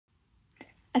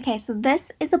Okay, so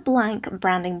this is a blank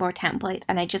branding board template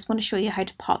and I just want to show you how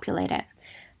to populate it.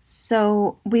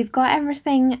 So we've got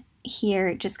everything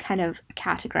here just kind of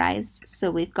categorized. So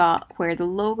we've got where the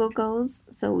logo goes.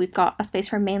 So we've got a space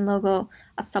for main logo,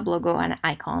 a sub logo, and an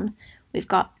icon. We've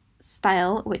got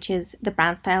style, which is the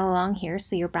brand style along here,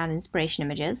 so your brand inspiration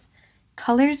images.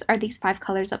 Colors are these 5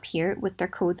 colors up here with their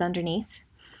codes underneath.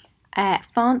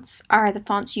 Fonts are the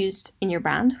fonts used in your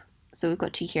brand. So we've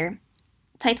got 2 here.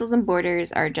 Titles and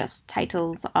borders are just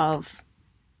titles of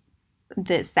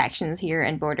the sections here,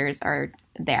 and borders are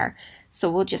there. So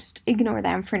we'll just ignore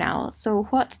them for now. So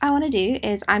what I want to do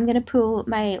is I'm going to pull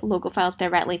my logo files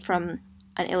directly from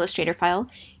an Illustrator file.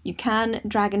 You can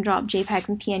drag and drop JPEGs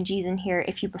and PNGs in here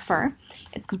if you prefer.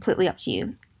 It's completely up to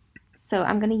you. So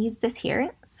I'm going to use this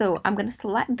here. So I'm going to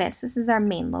select this. This is our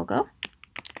main logo.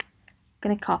 I'm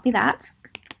going to copy that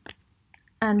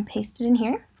and paste it in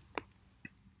here.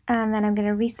 And then I'm going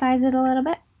to resize it a little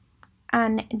bit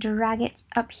and drag it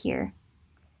up here.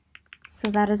 So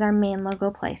that is our main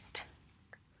logo placed.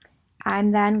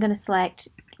 I'm then going to select,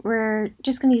 we're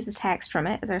just going to use the text from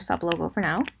it as our sub logo for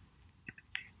now.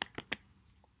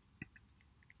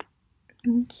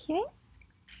 Okay,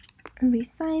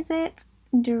 resize it,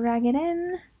 drag it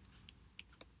in.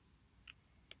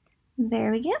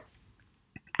 There we go.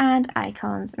 And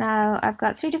icons. Now I've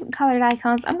got 3 different colored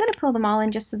icons. I'm going to pull them all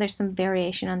in just so there's some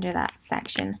variation under that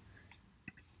section.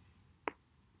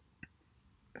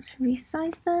 So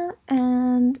resize them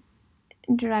and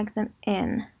drag them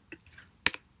in.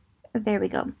 There we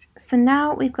go. So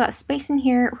now we've got a space in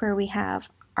here where we have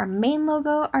our main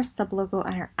logo, our sub logo,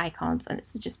 and our icons, and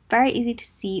it's just very easy to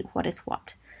see what is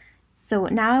what. So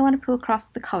now I want to pull across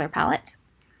the color palette.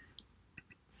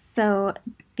 So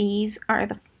these are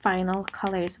the final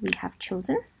colors we have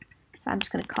chosen. So I'm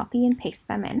just going to copy and paste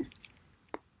them in,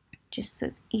 just so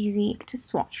it's easy to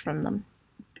swatch from them.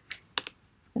 So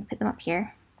I'm going to put them up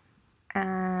here.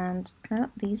 And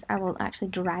these I will actually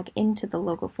drag into the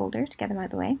logo folder to get them out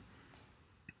of the way.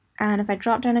 And if I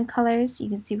drop down in colors, you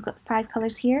can see we've got the 5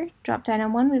 colors here. Drop down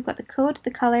on one, we've got the code, the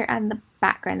color, and the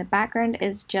background. The background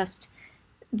is just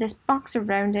this box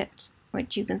around it,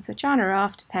 which you can switch on or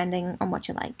off depending on what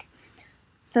you like.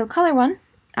 So color 1,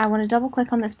 I want to double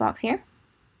click on this box here,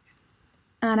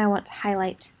 and I want to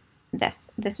highlight this.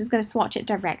 This is going to swatch it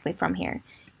directly from here.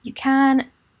 You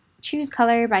can choose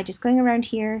color by just going around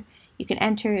here. You can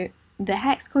enter the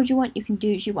hex code you want, you can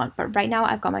do as you want, but right now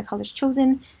I've got my colors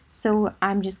chosen, so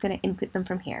I'm just going to input them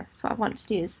from here. So what I want to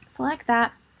do is select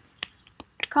that,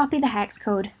 copy the hex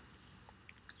code,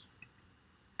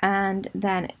 and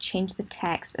then change the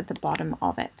text at the bottom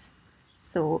of it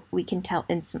so we can tell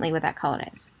instantly what that color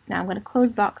is. Now I'm going to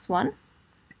close box 1,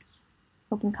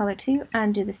 open color 2,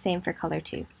 and do the same for color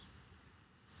 2.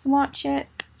 Swatch it,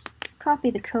 copy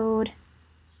the code,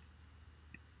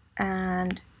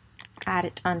 and add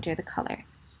it under the color.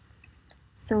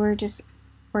 So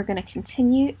we're going to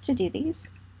continue to do these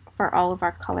for all of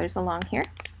our colors along here,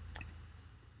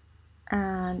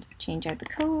 and change out the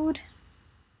code.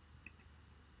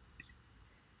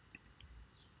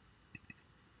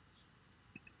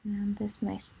 And this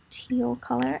nice teal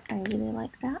color, I really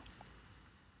like that.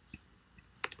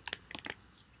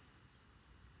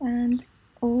 And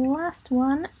last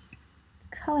one,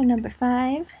 color number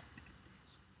 5.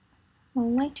 A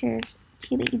lighter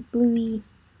tealy, bluey,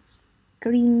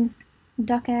 green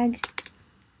duck egg.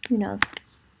 Who knows?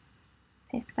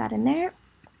 Paste that in there.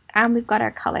 And we've got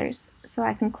our colors. So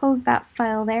I can close that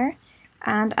file there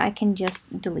and I can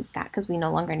just delete that because we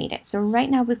no longer need it. So right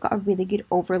now we've got a really good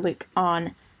overlook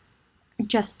on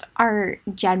just our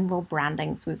general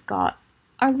branding. So we've got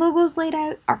our logos laid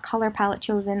out, our color palette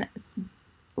chosen. It's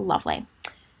lovely.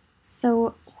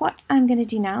 So what I'm going to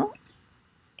do now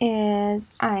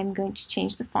is I'm going to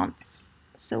change the fonts.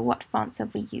 So what fonts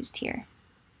have we used here?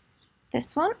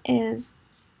 This one is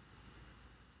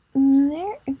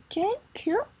there. Okay,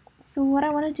 cool. So what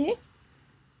I want to do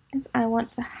is I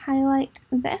want to highlight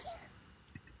this.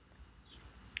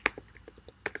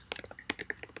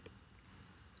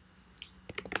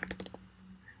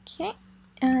 Okay,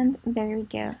 and there we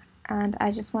go. And I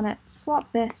just want to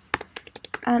swap this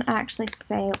and actually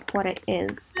say what it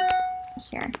is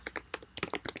here.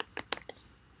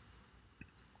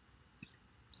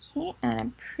 Okay, and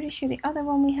I'm pretty sure the other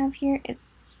one we have here is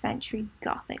Century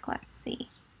Gothic. Let's see.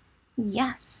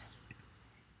 Yes.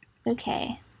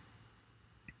 Okay.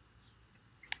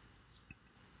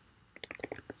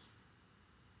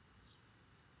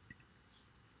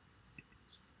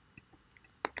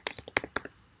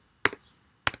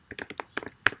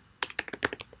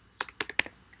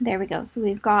 There we go. So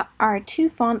we've got our 2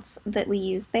 fonts that we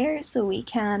use there, so we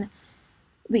can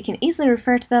we can easily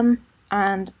refer to them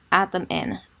and add them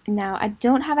in. Now, I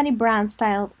don't have any brand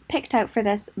styles picked out for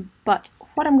this, but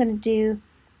what I'm going to do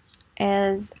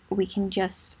is we can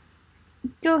just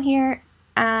go here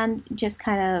and just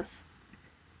kind of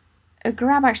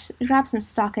grab some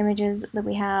stock images that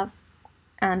we have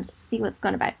and see what's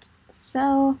going about.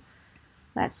 So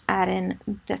let's add in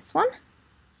this one.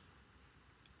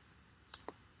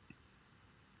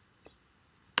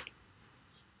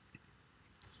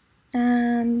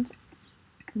 And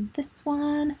this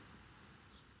one.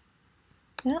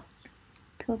 Yep.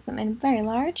 Pull them in very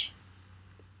large.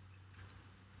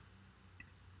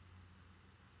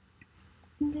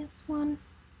 This one.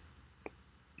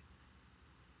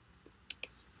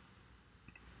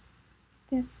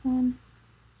 This one.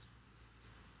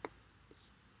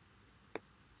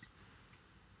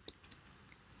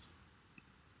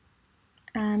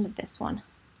 And this one.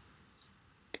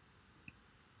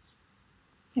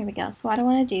 There we go. So what I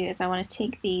want to do is I want to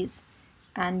take these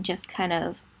and just kind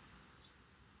of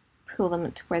pull them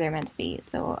to where they're meant to be.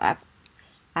 So I've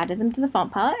added them to the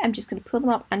font palette. I'm just going to pull them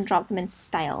up and drop them in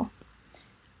style.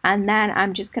 And then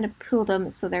I'm just going to pull them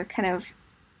so they're kind of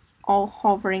all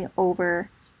hovering over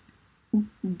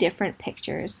different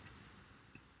pictures.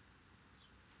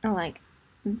 Like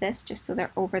this, just so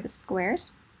they're over the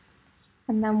squares.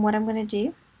 And then what I'm going to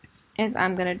do is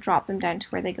I'm going to drop them down to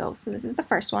where they go. So this is the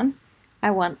first one. I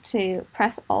want to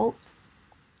press Alt,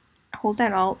 hold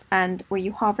down Alt, and where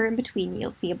you hover in between,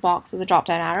 you'll see a box with a drop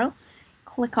down arrow.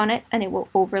 Click on it and it will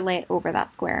overlay it over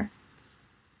that square.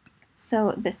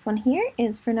 So this one here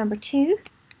is for number 2,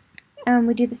 and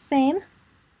we do the same.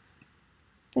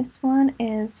 This one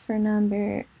is for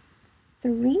number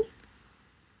 3.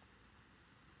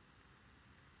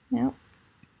 No,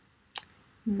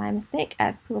 my mistake,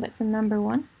 I've pulled it from number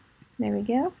 1. There we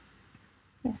go.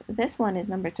 Yes, this one is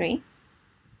number 3.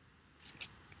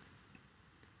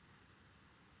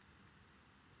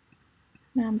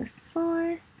 Number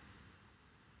 4.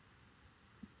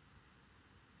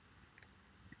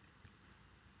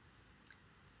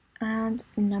 And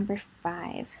number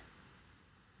 5.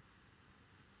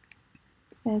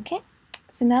 Okay,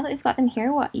 so now that we've got them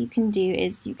here, what you can do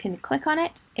is you can click on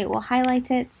it, it will highlight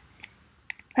it,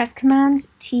 press Command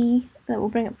T, that will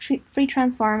bring up free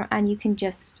transform, and you can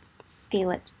just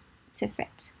scale it to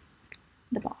fit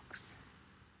the box,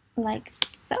 like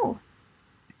so.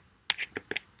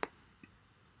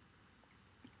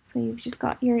 So you've just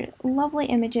got your lovely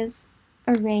images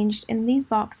arranged in these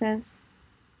boxes.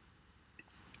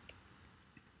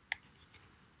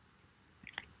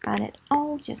 And it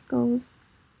all just goes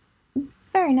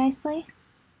very nicely.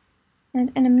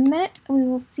 And in a minute we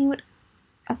will see what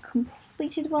a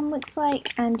completed one looks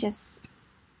like and just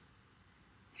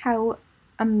how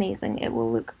amazing it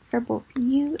will look for both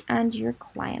you and your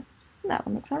clients. That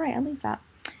one looks alright, I'll leave that.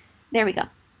 There we go.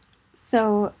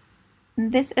 So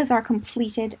this is our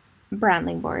completed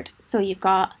branding board. So you've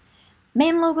got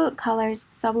main logo, colors,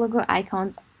 sub-logo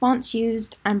icons, fonts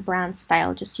used, and brand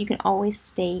style, just so you can always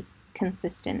stay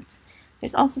consistent.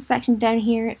 There's also a section down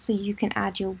here so you can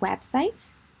add your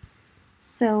website.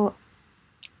 So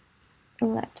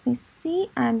let me see,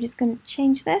 I'm just going to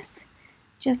change this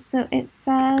just so it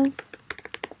says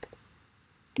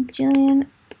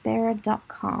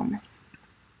JillianSarah.com.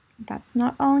 That's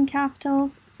not all in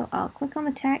capitals, so I'll click on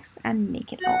the text and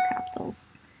make it all capitals.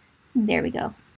 There we go.